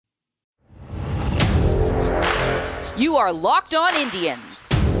You are Locked On Indians,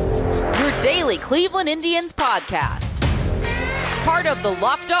 your daily Cleveland Indians podcast. Part of the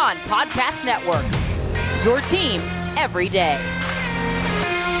Locked On Podcast Network, your team every day.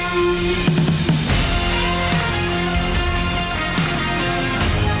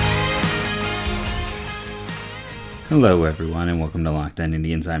 Hello, everyone, and welcome to Locked On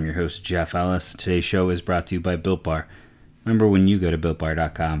Indians. I'm your host, Jeff Ellis. Today's show is brought to you by Built Bar. Remember, when you go to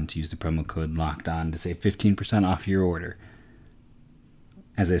BuiltBar.com to use the promo code LOCKEDON to save 15% off your order.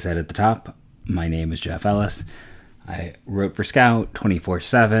 As I said at the top, my name is Jeff Ellis. I wrote for Scout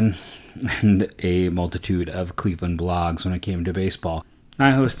 24/7 and a multitude of Cleveland blogs when it came to baseball.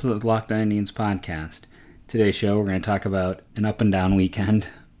 I host the Locked On Indians podcast. Today's show, we're going to talk about an up and down weekend,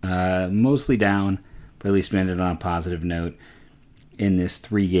 mostly down, but at least we ended on a positive note in this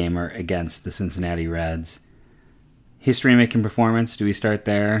three-gamer against the Cincinnati Reds. History-making performance, do we start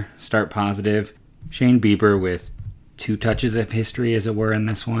there? Start positive. Shane Bieber with 2 touches of history, as it were, in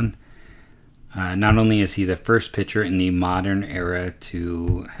this one. Not only is he the first pitcher in the modern era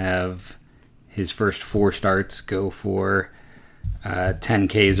to have his first 4 starts go for 10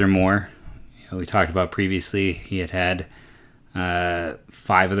 Ks or more. We talked about previously, he had 5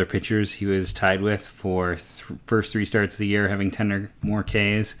 other pitchers he was tied with for first 3 starts of the year having 10 or more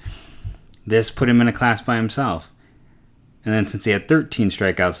Ks. This put him in a class by himself. And then since he had 13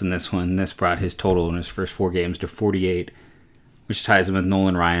 strikeouts in this one, this brought his total in his first 4 games to 48, which ties him with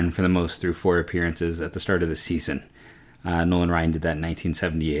Nolan Ryan for the most through 4 appearances at the start of the season. Nolan Ryan did that in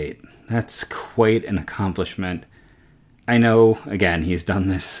 1978. That's quite an accomplishment. I know, again, he's done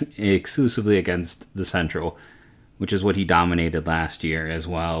this exclusively against the Central, which is what he dominated last year as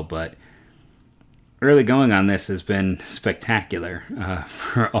well, but early going on this has been spectacular.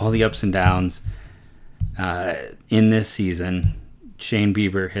 For all the ups and downs in this season, Shane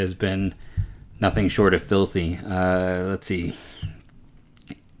Bieber has been nothing short of filthy. Let's see.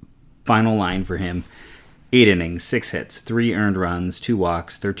 Final line for him: 8 innings, 6 hits, 3 earned runs, 2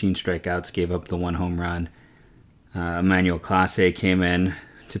 walks, 13 strikeouts, gave up the 1 home run. Emmanuel Clase came in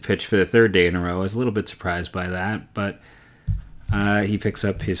to pitch for the 3rd day in a row. I was a little bit surprised by that, but he picks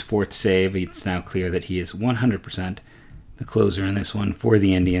up his 4th save. It's now clear that he is 100% the closer in this one for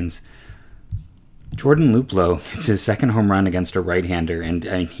the Indians. Jordan Luplow gets his 2nd home run against a right-hander, and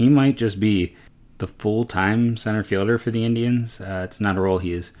he might just be the full-time center fielder for the Indians. It's not a role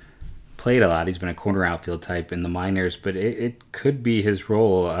he has played a lot. He's been a corner outfield type in the minors, but it could be his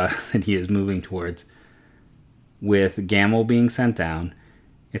role that he is moving towards. With Gamble being sent down,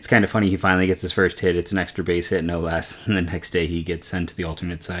 it's kind of funny, he finally gets his first hit. It's an extra base hit, no less, and the next day he gets sent to the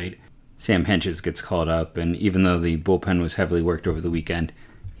alternate site. Sam Hentges gets called up, and even though the bullpen was heavily worked over the weekend,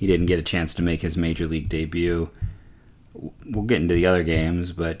 he didn't get a chance to make his major league debut. We'll get into the other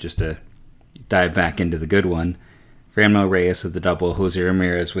games, but just to dive back into the good one, Franmil Reyes with the double, Jose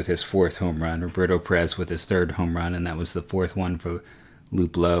Ramirez with his 4th home run, Roberto Perez with his 3rd home run, and that was the 4th one for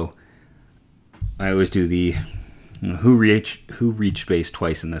Luplow. I always do the who reached base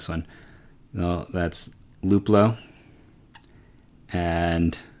twice in this one. No, that's Luplow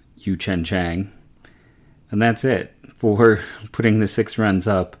and Yu Chen Chang, and that's it for putting the 6 runs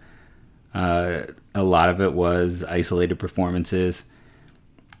up. A lot of it was isolated performances,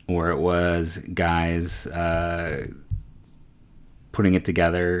 or it was guys putting it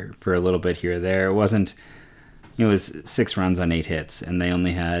together for a little bit here or there. It wasn't, it was 6 runs on 8 hits, and they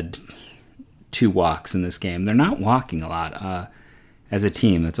only had 2 walks in this game. They're not walking a lot as a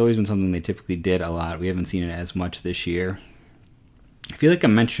team. That's always been something they typically did a lot. We haven't seen it as much this year. I feel like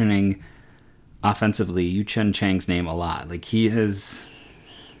I'm mentioning offensively Yu Chen Chang's name a lot. Like, he is,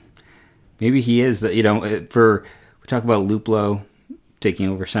 maybe he is, we talk about Luplow taking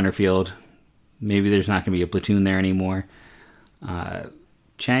over center field. Maybe there's not going to be a platoon there anymore.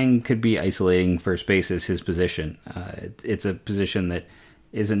 Chang could be isolating first base as his position. It's a position that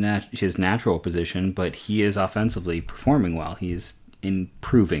isn't his natural position, but he is offensively performing well. He's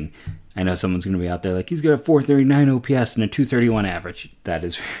improving. I know someone's going to be out there like, he's got a 439 OPS and a 231 average. That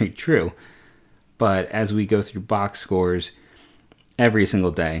is very true. But as we go through box scores every single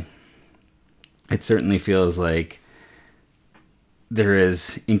day, it certainly feels like there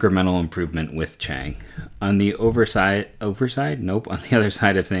is incremental improvement with Chang. On the Nope. On the other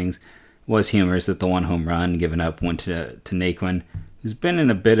side of things was humorous that the 1 home run given up went to Naquin, who's been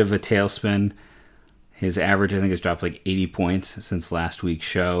in a bit of a tailspin. His average, I think, has dropped like 80 points since last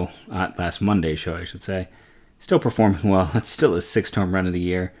Monday's show, I should say. Still performing well. That's still his 6th home run of the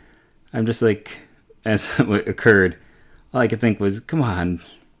year. I'm just like, as it occurred, all I could think was, come on,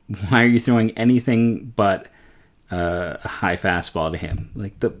 why are you throwing anything but a high fastball to him?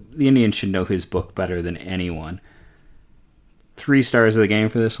 Like, the Indians should know his book better than anyone. 3 stars of the game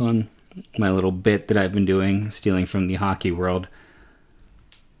for this one. My little bit that I've been doing, stealing from the hockey world.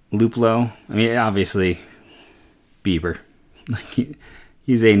 Luplow, I mean, obviously, Bieber.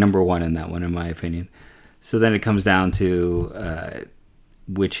 He's a number 1 in that one, in my opinion. So then it comes down to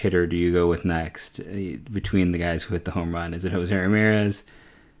which hitter do you go with next between the guys who hit the home run. Is it Jose Ramirez?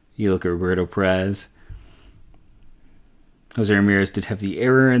 You look at Roberto Perez. Jose Ramirez did have the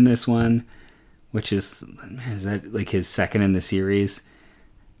error in this one, which is that like his second in the series?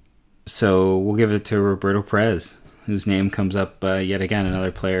 So we'll give it to Roberto Perez, whose name comes up yet again,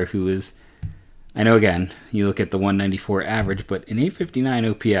 another player who is, I know again, you look at the 194 average, but an 859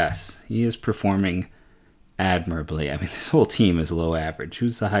 OPS. He is performing admirably. I mean, this whole team is low average.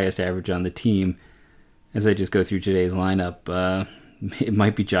 Who's the highest average on the team? As I just go through today's lineup, it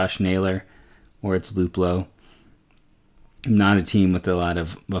might be Josh Naylor or it's Luplow. Not a team with a lot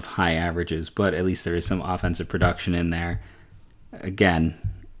of high averages, but at least there is some offensive production in there. Again,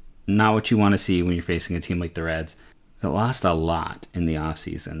 not what you want to see when you're facing a team like the Reds that lost a lot in the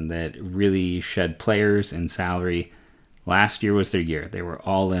offseason, that really shed players and salary. Last year was their year. They were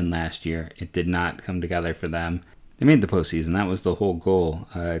all in last year. It did not come together for them. They made the postseason. That was the whole goal.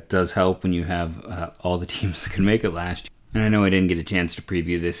 It does help when you have all the teams that could make it last year. And I know I didn't get a chance to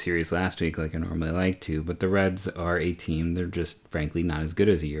preview this series last week like I normally like to, but the Reds are a team. They're just, frankly, not as good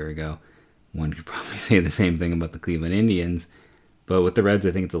as a year ago. One could probably say the same thing about the Cleveland Indians. But with the Reds,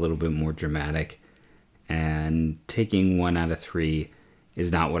 I think it's a little bit more dramatic. And taking 1 out of 3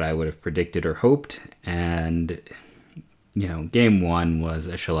 is not what I would have predicted or hoped. And, game 1 was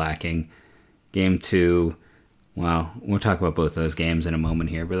a shellacking. Game 2, well, we'll talk about both of those games in a moment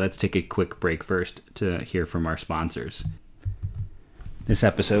here, but let's take a quick break first to hear from our sponsors. This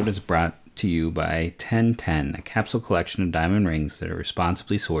episode is brought to you by 1010, a capsule collection of diamond rings that are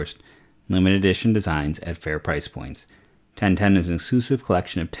responsibly sourced, limited edition designs at fair price points. 1010 is an exclusive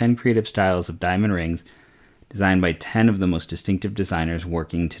collection of 10 creative styles of diamond rings designed by 10 of the most distinctive designers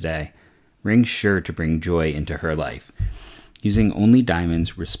working today. Rings sure to bring joy into her life. Using only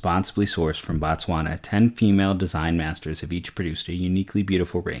diamonds responsibly sourced from Botswana, 10 female design masters have each produced a uniquely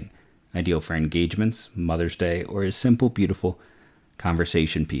beautiful ring, ideal for engagements, Mother's Day, or a simple, beautiful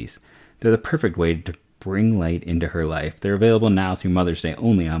conversation piece. They're the perfect way to bring light into her life. They're available now through Mother's Day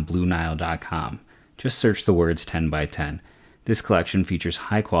only on BlueNile.com. Just search the words 10 by 10. This collection features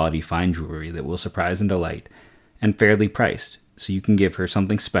high-quality fine jewelry that will surprise and delight, and fairly priced, so you can give her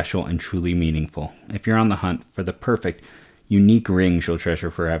something special and truly meaningful. If you're on the hunt for the perfect, unique ring she'll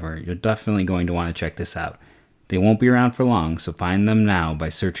treasure forever, you're definitely going to want to check this out. They won't be around for long, so find them now by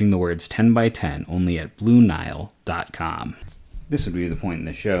searching the words 10 by 10 only at BlueNile.com. This would be the point in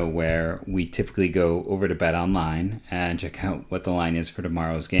the show where we typically go over to BetOnline and check out what the line is for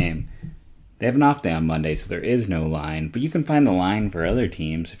tomorrow's game. They have an off day on Monday, so there is no line, but you can find the line for other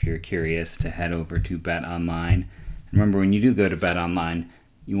teams if you're curious to head over to BetOnline. And remember, when you do go to BetOnline,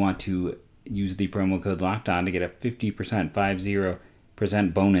 you want to use the promo code LOCKEDON to get a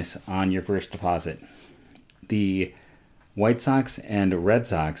 50% bonus on your first deposit. The White Sox and Red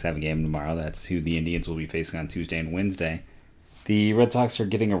Sox have a game tomorrow. That's who the Indians will be facing on Tuesday and Wednesday. The Red Sox are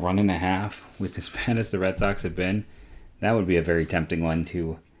getting a 1.5. With as bad as the Red Sox have been, that would be a very tempting one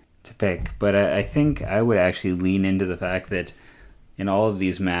to pick. But I think I would actually lean into the fact that in all of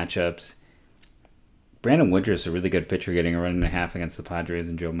these matchups, Brandon Woodruff's a really good pitcher getting a 1.5 against the Padres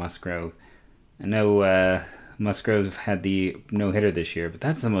and Joe Musgrove. I know Musgrove had the no-hitter this year, but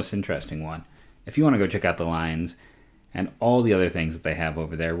that's the most interesting one. If you want to go check out the lines and all the other things that they have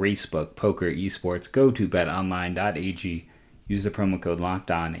over there, racebook, poker, esports, go to betonline.ag. Use the promo code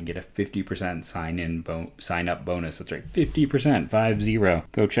LOCKEDON and get a 50% sign-up bonus. That's right, 50%, 50.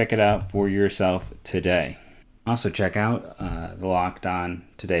 Go check it out for yourself today. Also check out the Locked On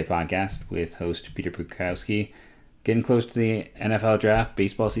Today podcast with host Peter Bukowski. Getting close to the NFL draft.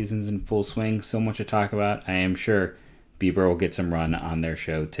 Baseball season's in full swing. So much to talk about. I am sure Bieber will get some run on their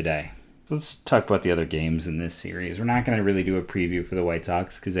show today. So let's talk about the other games in this series. We're not going to really do a preview for the White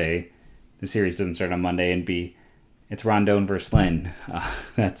Sox because A, the series doesn't start on Monday, and B, it's Rondon versus Lynn.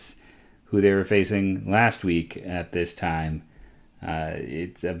 That's who they were facing last week at this time.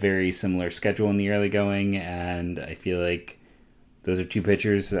 It's a very similar schedule in the early going, and I feel like those are two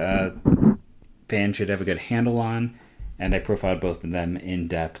pitchers fans should have a good handle on, and I profiled both of them in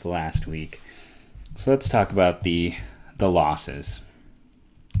depth last week. So let's talk about the losses.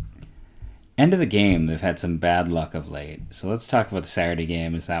 End of the game, they've had some bad luck of late. So let's talk about the Saturday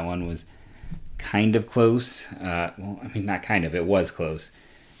game, as that one was kind of close. Not kind of, it was close.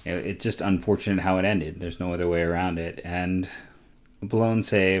 It's just unfortunate how it ended. There's no other way around it. And a blown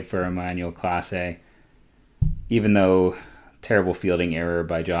save for Emmanuel Clase, even though terrible fielding error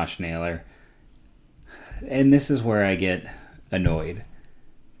by Josh Naylor. And this is where I get annoyed.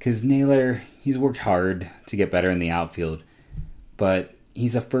 Because Naylor, he's worked hard to get better in the outfield, but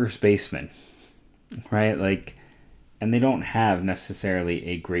he's a first baseman, right? Like, and they don't have necessarily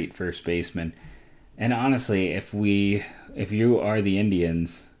a great first baseman. And honestly, if you are the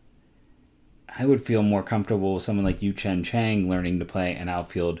Indians, I would feel more comfortable with someone like Yu-Cheng Chang learning to play an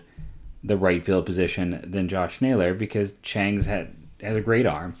outfield, the right field position, than Josh Naylor, because Chang's has a great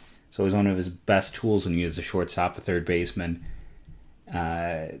arm. So it was one of his best tools when he was a shortstop, a third baseman.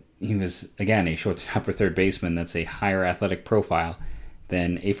 He was, again, a shortstop or third baseman that's a higher athletic profile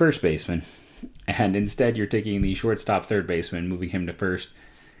than a first baseman. And instead, you're taking the shortstop third baseman, moving him to first,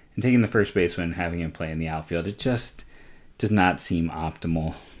 and taking the first baseman and having him play in the outfield. It just does not seem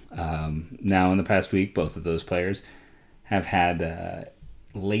optimal. Now, in the past week, both of those players have had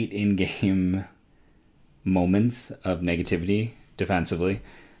late in-game moments of negativity defensively.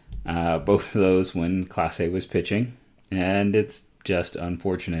 Both of those when Clase was pitching, and it's just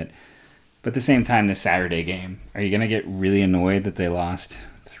unfortunate. But at the same time, this Saturday game, are you going to get really annoyed that they lost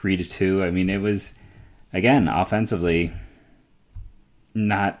 3-2? I mean, it was, again, offensively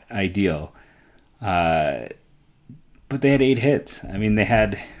not ideal. But they had 8 hits. I mean, they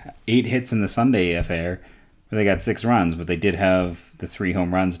had 8 hits in the Sunday affair where they got 6 runs, but they did have the 3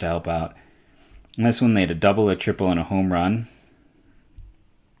 home runs to help out. And this one, they had a double, a triple, and a home run.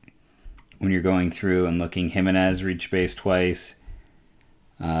 When you're going through and looking, Jimenez reached base twice.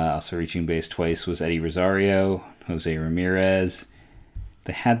 Also reaching base twice was Eddie Rosario, Jose Ramirez.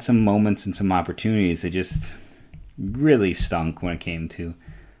 They had some moments and some opportunities. They just really stunk when it came to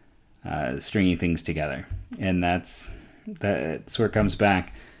stringing things together. And that's where it comes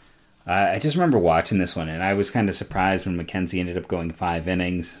back. I just remember watching this one, and I was kind of surprised when McKenzie ended up going 5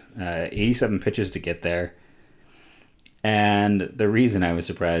 innings, 87 pitches to get there. And the reason I was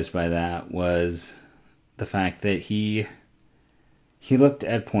surprised by that was the fact that he looked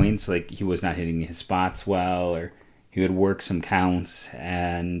at points like he was not hitting his spots well, or he would work some counts.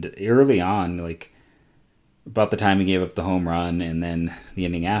 And early on, like about the time he gave up the home run and then the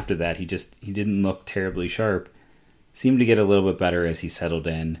inning after that, he didn't look terribly sharp. Seemed to get a little bit better as he settled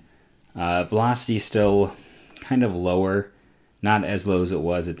in. Velocity still kind of lower, not as low as it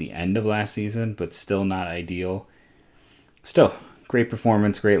was at the end of last season, but still not ideal. Still, great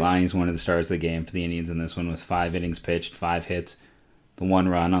performance, great line. He's one of the stars of the game for the Indians in this one with 5 innings pitched, 5 hits, the 1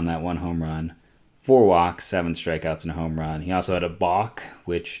 run on that 1 home run, 4 walks, 7 strikeouts, and a home run. He also had a balk,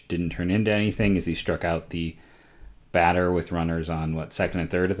 which didn't turn into anything as he struck out the batter with runners on, second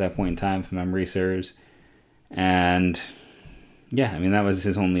and third at that point in time, if memory serves. And, yeah, I mean, that was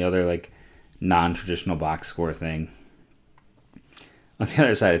his only other, non-traditional box score thing. On the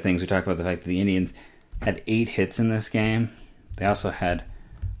other side of things, we talked about the fact that the Indians had 8 hits in this game. They also had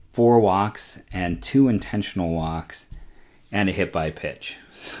 4 walks and 2 intentional walks and a hit by pitch.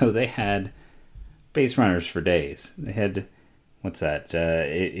 So they had base runners for days. They had,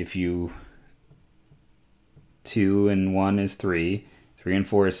 if you 2 and 1 is 3, 3 and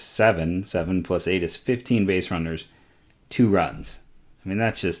 4 is 7, 7 plus 8 is 15 base runners, 2 runs. I mean,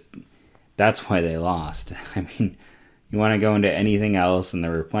 that's why they lost. I mean, you want to go into anything else, and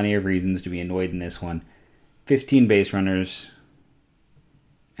there were plenty of reasons to be annoyed in this one. 15 base runners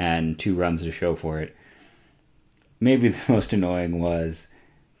and 2 runs to show for it. Maybe the most annoying was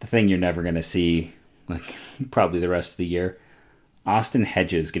the thing you're never going to see, probably the rest of the year. Austin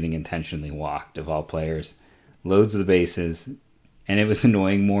Hedges getting intentionally walked, of all players. Loads of the bases. And it was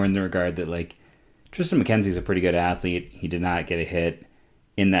annoying more in the regard that, Tristan McKenzie's a pretty good athlete. He did not get a hit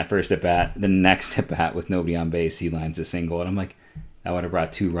in that first at-bat. The next at-bat with nobody on base, he lines a single. And I'm like, that would have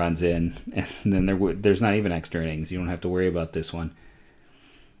brought 2 runs in. And then there's not even extra innings. You don't have to worry about this one.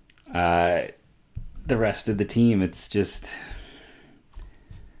 The rest of the team, it's just...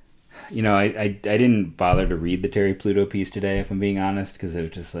 I didn't bother to read the Terry Pluto piece today, if I'm being honest, because it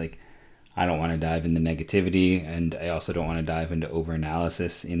was just I don't want to dive into negativity, and I also don't want to dive into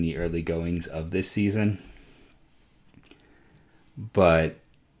over-analysis in the early goings of this season. But,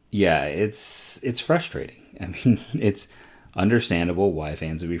 yeah, it's frustrating. I mean, it's understandable why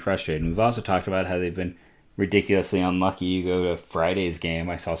fans would be frustrated. And we've also talked about how they've been ridiculously unlucky. You go to Friday's game,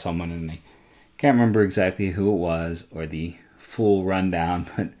 I saw someone, and I can't remember exactly who it was or the full rundown,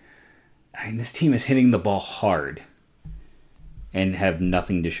 but I mean, this team is hitting the ball hard and have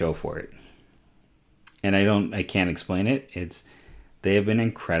nothing to show for it. And I can't explain it. They have been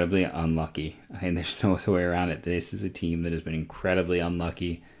incredibly unlucky. I mean, there's no other way around it. This is a team that has been incredibly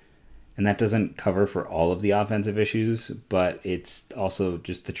unlucky. And that doesn't cover for all of the offensive issues, but it's also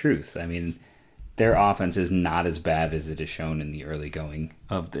just the truth. I mean, their offense is not as bad as it is shown in the early going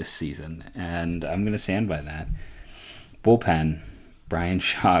of this season, and I'm going to stand by that. Bullpen, Bryan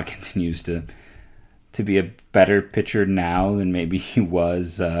Shaw continues to be a better pitcher now than maybe he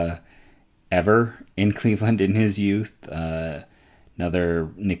was ever in Cleveland in his youth.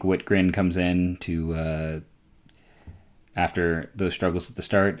 Another Nick Whitgren comes in to after those struggles at the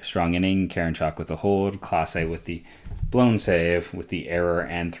start. Strong inning, Karinchak with a hold, Clase with the blown save, with the error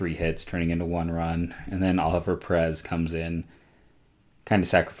and 3 hits turning into 1 run. And then Oliver Perez comes in, kind of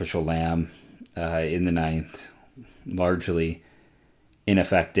sacrificial lamb in the 9th, largely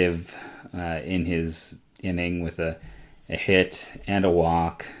ineffective in his inning with a hit and a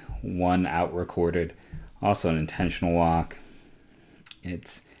walk, 1 out recorded, also an intentional walk.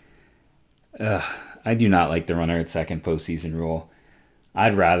 I do not like the runner at second postseason rule.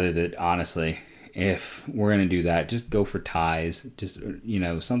 I'd rather that, honestly, if we're going to do that, just go for ties, just,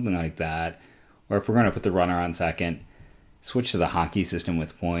 something like that. Or if we're going to put the runner on second, switch to the hockey system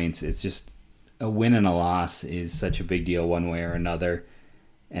with points. It's just a win and a loss is such a big deal one way or another.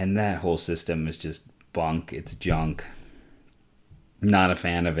 And that whole system is just bunk. It's junk. Not a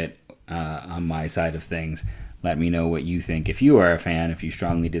fan of it on my side of things. Let me know what you think. If you are a fan, if you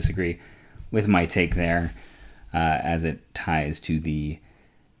strongly disagree with my take there, as it ties to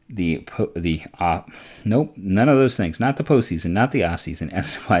nope, none of those things. Not the postseason, not the offseason,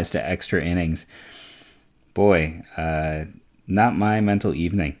 as it applies to extra innings. Boy, not my mental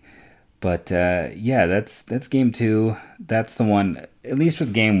evening. But that's game 2. That's the one, at least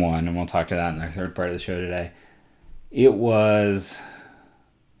with game 1, and we'll talk to that in our third part of the show today. It was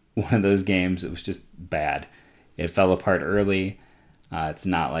one of those games that was just bad. It fell apart early. It's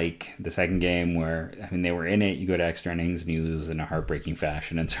not like the second game where, they were in it, you go to extra innings and you lose in a heartbreaking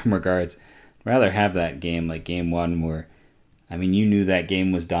fashion in some regards. I'd rather have that game like game 1 where, you knew that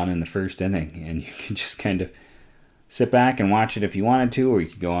game was done in the first inning and you can just kind of sit back and watch it if you wanted to, or you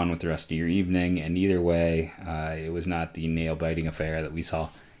could go on with the rest of your evening. And either way, it was not the nail-biting affair that we saw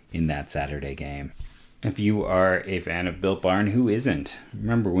in that Saturday game. If you are a fan of Built Bar, and who isn't?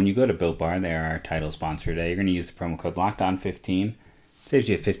 Remember, when you go to Built Bar, they are our title sponsor today. You're going to use the promo code LOCKEDON15. It saves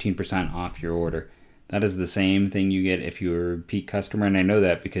you 15% off your order. That is the same thing you get if you're a repeat customer, and I know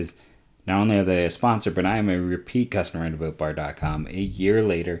that because not only are they a sponsor, but I am a repeat customer at BuiltBar.com. A year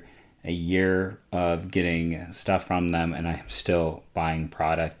later, a year of getting stuff from them, and I am still buying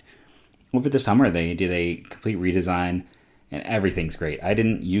product. Over the summer, they did a complete redesign, and everything's great. I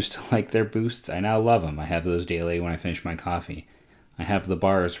didn't used to like their boosts. I now love them. I have those daily when I finish my coffee. I have the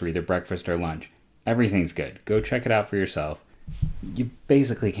bars for either breakfast or lunch. Everything's good. Go check it out for yourself. You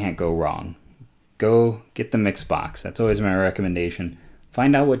basically can't go wrong. Go get the mix box. That's always my recommendation.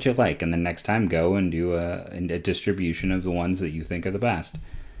 Find out what you like, and then next time go and do a distribution of the ones that you think are the best.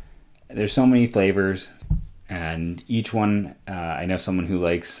 There's so many flavors, and each one, I know someone who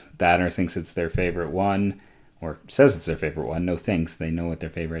likes that or thinks it's their favorite one, or says it's their favorite one. No thanks, they know what their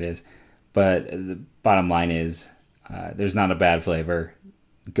favorite is. But the bottom line is, there's not a bad flavor.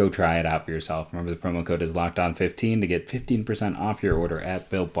 Go try it out for yourself. Remember, the promo code is LOCKEDON15 to get 15% off your order at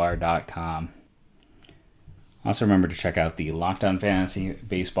BuiltBar.com. Also remember to check out the Locked On Fantasy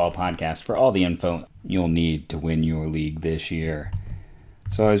Baseball podcast for all the info you'll need to win your league this year.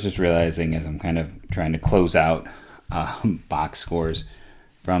 So I was just realizing as I'm kind of trying to close out box scores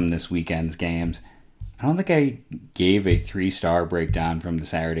from this weekend's games, I don't think I gave a 3-star breakdown from the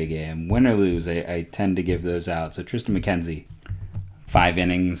Saturday game. Win or lose, I tend to give those out. So Tristan McKenzie, 5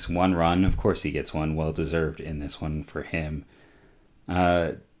 innings, 1 run. Of course he gets one, well-deserved in this one for him.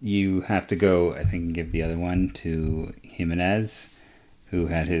 You have to go, I think, and give the other one to Jimenez, who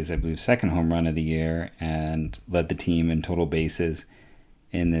had his, I believe, second home run of the year and led the team in total bases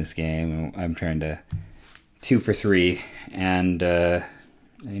in this game. I'm trying to 2 for 3, and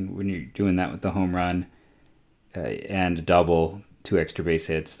when you're doing that with the home run and a double, 2 extra base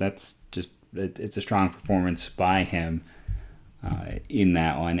hits, that's just, it's a strong performance by him in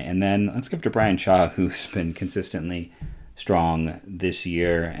that one. And then let's give it to Bryan Shaw, who's been consistently strong this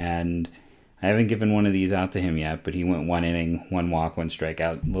year, and I haven't given one of these out to him yet, but he went 1 inning, 1 walk, 1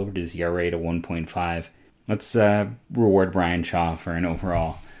 strikeout, lowered his ERA to 1.5. Let's reward Bryan Shaw for an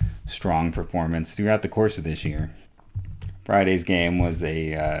overall strong performance throughout the course of this year. Friday's game was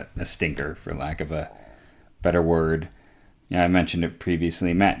a stinker, for lack of a better word. I mentioned it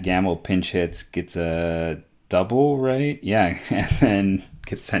previously. Matt Gamble pinch hits, gets a double, right? Yeah, and then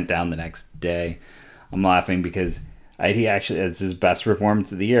gets sent down the next day. I'm laughing because he actually, it's his best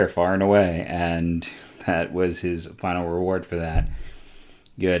performance of the year, far and away, and that was his final reward for that.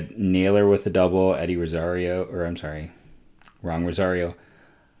 You had Naylor with a double, Rosario,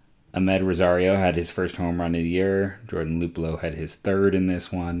 Ahmed Rosario had his first home run of the year. Jordan Luplow had his third in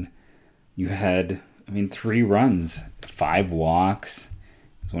this one. You had, 3 runs, 5 walks.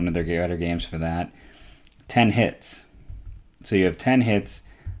 It was one of their better games for that. 10 hits. So you have 10 hits,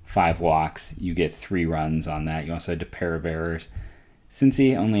 5 walks. You get 3 runs on that. You also had a pair of errors.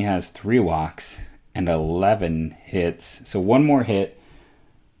 Cincy only has 3 walks and 11 hits. So 1 more hit,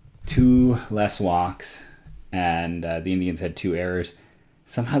 2 less walks, and the Indians had 2 errors.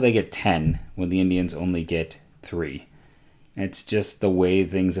 Somehow they get 10 when the Indians only get 3. It's just the way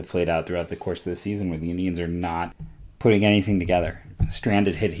things have played out throughout the course of the season where the Indians are not putting anything together.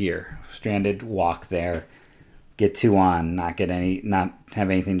 Stranded hit here, stranded walk there, get 2 on, not have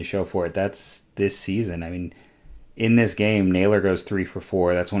anything to show for it. That's this season. In this game, Naylor goes 3 for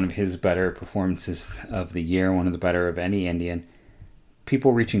 4. That's one of his better performances of the year, one of the better of any Indian.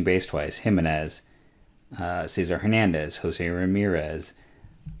 People reaching base twice: Jimenez, Cesar Hernandez, Jose Ramirez,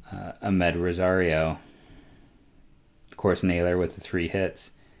 Ahmed Rosario. Of course, Naylor with the 3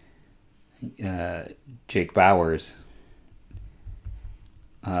 hits. Jake Bauers.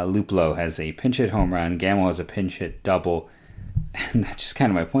 Luplow has a pinch hit home run. Gamble has a pinch hit double. And that's just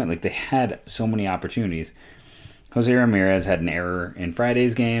kind of my point. They had so many opportunities. Jose Ramirez had an error in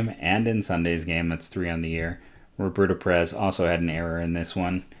Friday's game and in Sunday's game. That's 3 on the year. Roberto Perez also had an error in this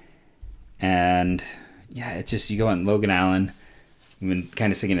one. And yeah, it's just, you go on Logan Allen. We've been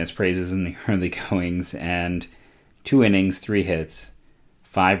kind of singing his praises in the early goings. And 2 innings, 3 hits,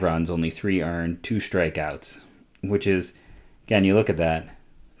 5 runs, only 3 earned, 2 strikeouts. Which is, again, you look at that,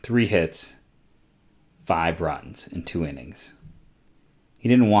 3 hits, 5 runs in 2 innings. He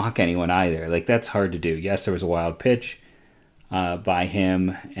didn't walk anyone either. That's hard to do. Yes, there was a wild pitch by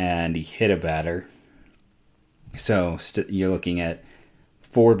him, and he hit a batter. So you're looking at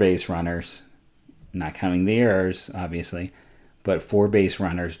 4 base runners, not counting the errors, obviously, but 4 base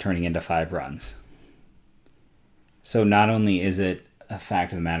runners turning into 5 runs. So not only is it a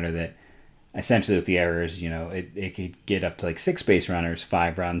fact of the matter that essentially with the errors, it could get up to 6 base runners,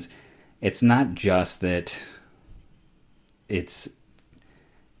 5 runs. It's not just that it's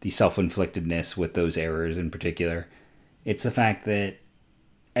the self-inflictedness with those errors in particular. It's the fact that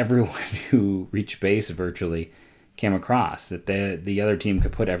everyone who reached base virtually came across, that the other team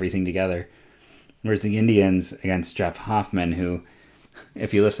could put everything together. Whereas the Indians against Jeff Hoffman, who,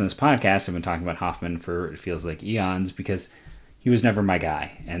 if you listen to this podcast, I've been talking about Hoffman for, it feels like eons, because he was never my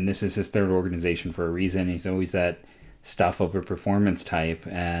guy. And this is his third organization for a reason. He's always that stuff over performance type.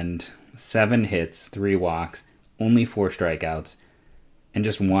 And 7 hits, 3 walks, only 4 strikeouts, and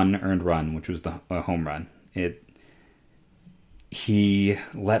just 1 earned run, which was the home run. He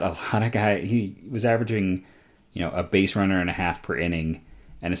let a lot of guys. He was averaging, a base runner and a half per inning,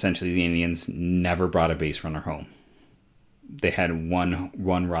 and essentially the Indians never brought a base runner home. They had one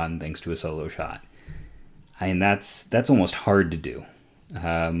run thanks to a solo shot. That's almost hard to do.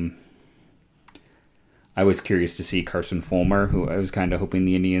 I was curious to see Carson Fulmer, who I was kind of hoping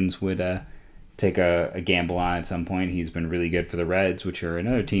the Indians would take a gamble on at some point. He's been really good for the Reds, which are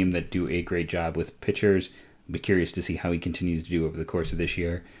another team that do a great job with pitchers. I'll be curious to see how he continues to do over the course of this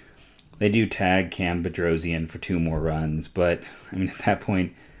year. They do tag Cam Bedrosian for 2 more runs, but at that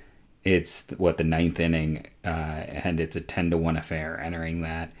point, it's the 9th inning, and it's a 10-1 affair entering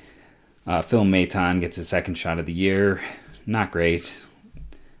that. Phil Maton gets his 2nd shot of the year. Not great.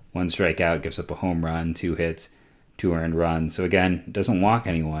 1 strikeout, gives up a home run, 2 hits, 2 earned runs. So again, doesn't walk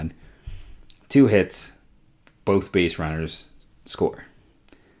anyone. 2 hits, both base runners score.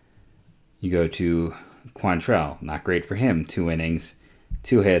 You go to Quantrell, not great for him. 2 innings,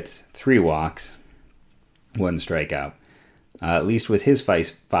 2 hits, 3 walks, 1 strikeout. At least with his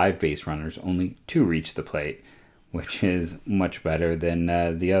 5 base runners, only 2 reach the plate, which is much better than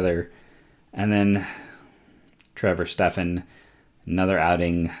the other. And then Trevor Stephan, another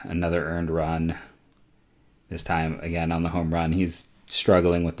outing, another earned run. This time, again, on the home run. He's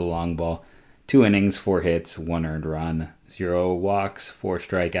struggling with the long ball. 2 innings, 4 hits, 1 earned run, 0 walks, 4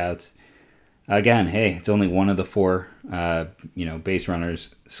 strikeouts. Again, hey, it's only one of the 4, base runners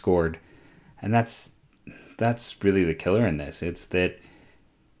scored. And that's really the killer in this. It's that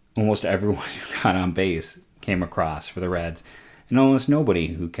almost everyone who got on base came across for the Reds, and almost nobody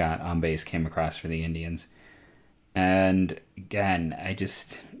who got on base came across for the Indians. And again,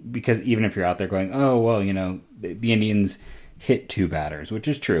 because even if you're out there going, oh, well, the Indians hit 2 batters, which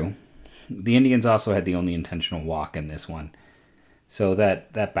is true. The Indians also had the only intentional walk in this one. So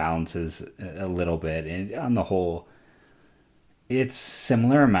that balances a little bit. And on the whole, it's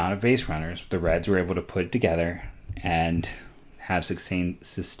similar amount of base runners. The Reds were able to put it together and have sustained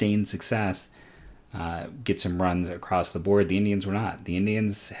success get some runs across the board. The Indians were not. The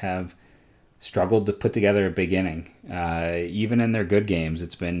Indians have struggled to put together a big inning. Even in their good games,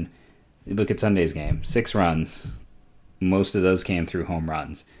 it's been, look at Sunday's game, 6 runs. Most of those came through home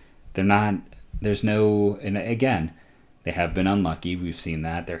runs. And again, they have been unlucky. We've seen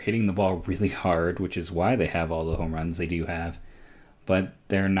that. They're hitting the ball really hard, which is why they have all the home runs they do have. But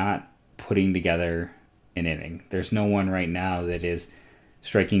they're not putting together an inning. There's no one right now that is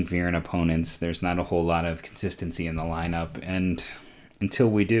striking fear in opponents. There's not a whole lot of consistency in the lineup. And until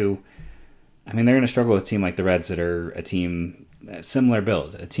we do, they're going to struggle with a team like the Reds that are a team, similar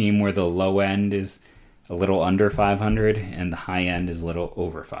build. A team where the low end is a little under 500 and the high end is a little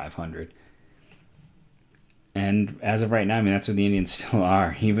over 500. And as of right now, that's where the Indians still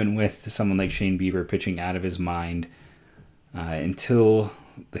are, even with someone like Shane Bieber pitching out of his mind. Until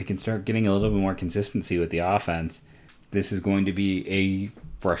they can start getting a little bit more consistency with the offense, this is going to be a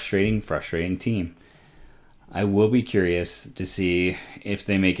frustrating team. I will be curious to see if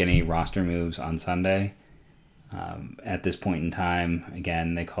they make any roster moves on Sunday. At this point in time,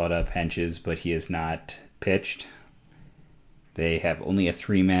 again, they called up Hentges, but he has not pitched. They have only a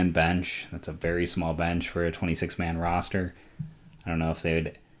 3-man bench. That's a very small bench for a 26-man roster. I don't know if they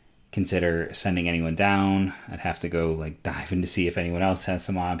would consider sending anyone down. I'd have to go dive in to see if anyone else has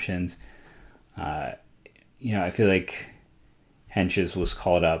some options. I feel like Hentges was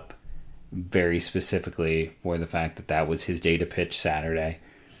called up very specifically for the fact that was his day to pitch Saturday.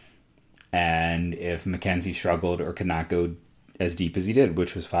 And if McKenzie struggled or could not go as deep as he did,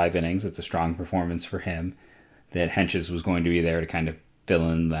 which was 5 innings, it's a strong performance for him, that Hentges was going to be there to kind of fill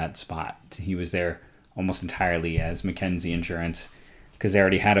in that spot. He was there almost entirely as McKenzie insurance because they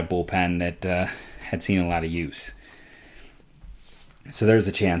already had a bullpen that had seen a lot of use. So there's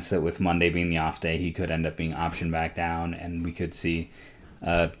a chance that with Monday being the off day, he could end up being optioned back down and we could see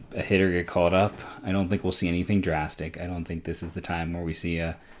a hitter get called up. I don't think we'll see anything drastic. I don't think this is the time where we see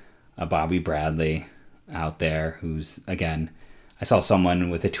a Bobby Bradley out there who's, again, I saw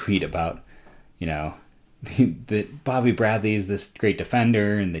someone with a tweet about, that Bobby Bradley is this great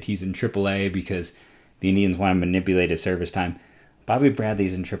defender and that he's in AAA because the Indians want to manipulate his service time. Bobby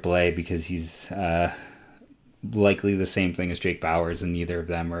Bradley's in AAA because he's likely the same thing as Jake Bauers, and neither of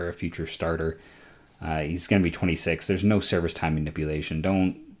them are a future starter. He's going to be 26. There's no service time manipulation.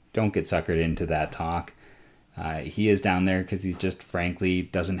 Don't get suckered into that talk. He is down there because he just frankly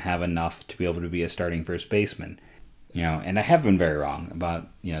doesn't have enough to be able to be a starting first baseman. And I have been very wrong about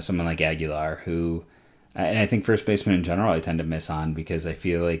someone like Aguilar, who, and I think first basemen in general I tend to miss on because I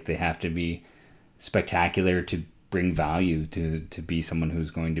feel like they have to be spectacular to bring value to be someone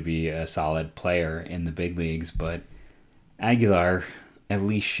who's going to be a solid player in the big leagues. But Aguilar at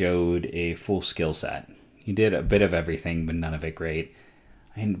least showed a full skill set. He did a bit of everything, but none of it great.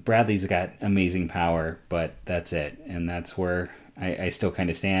 And Bradley's got amazing power, but that's it. And that's where I still kind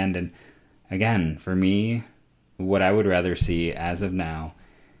of stand. And again, for me, what I would rather see as of now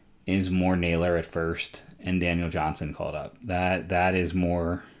is more Naylor at first and Daniel Johnson called up. That is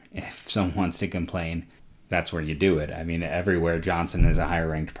more, if someone wants to complain, that's where you do it. Everywhere Johnson is a higher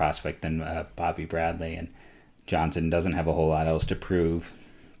ranked prospect than Bobby Bradley, and Johnson doesn't have a whole lot else to prove.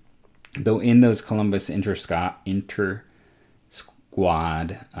 Though in those Columbus inter-squad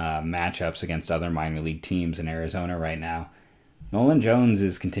matchups against other minor league teams in Arizona right now, Nolan Jones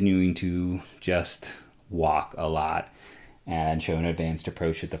is continuing to just walk a lot and show an advanced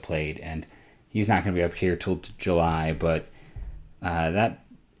approach at the plate. And he's not going to be up here till July, but that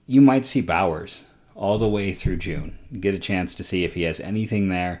you might see Bauers all the way through June. Get a chance to see if he has anything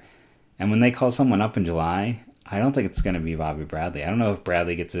there. And when they call someone up in July, I don't think it's going to be Bobby Bradley. I don't know if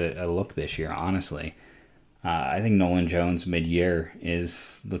Bradley gets a look this year, honestly. I think Nolan Jones mid-year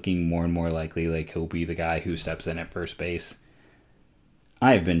is looking more and more likely like he'll be the guy who steps in at first base.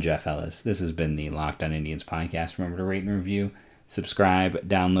 I have been Jeff Ellis. This has been the Locked On Indians podcast. Remember to rate and review, subscribe,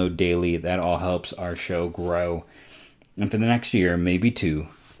 download daily. That all helps our show grow. And for the next year, maybe 2,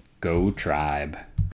 go Tribe.